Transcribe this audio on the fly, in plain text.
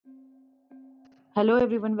Hello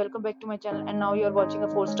everyone, welcome back to my channel and now you are watching a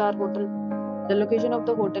 4-star hotel. The location of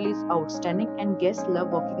the hotel is outstanding and guests love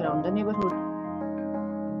walking around the neighborhood.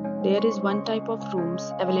 There is one type of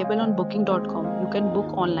rooms available on booking.com. You can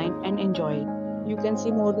book online and enjoy it. You can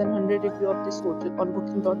see more than 100 reviews of this hotel on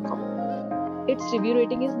booking.com. Its review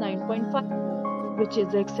rating is 9.5, which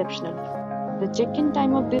is exceptional. The check-in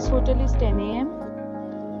time of this hotel is 10 a.m.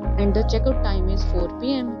 and the checkout time is 4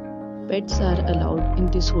 p.m. Pets are allowed in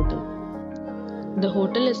this hotel. The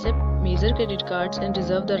hotel accepts major credit cards and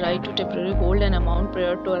reserves the right to temporarily hold an amount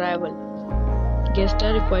prior to arrival. Guests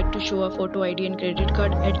are required to show a photo ID and credit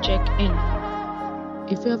card at check-in.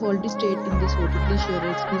 If you have already stayed in this hotel, please share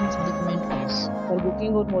your experience in the comment box. For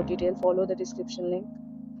booking or more detail, follow the description link.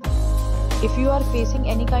 If you are facing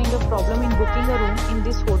any kind of problem in booking a room in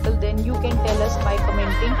this hotel, then you can tell us by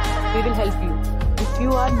commenting. We will help you. If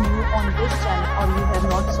you are new on this channel or you have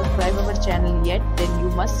not subscribed our channel yet, then you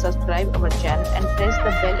must subscribe our channel and press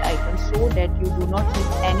the bell icon so that you do not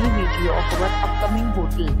miss any video of our upcoming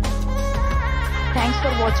hotel. Thanks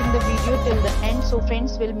for watching the video till the end. So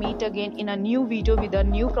friends, will meet again in a new video with a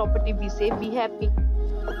new property. Be safe, be happy.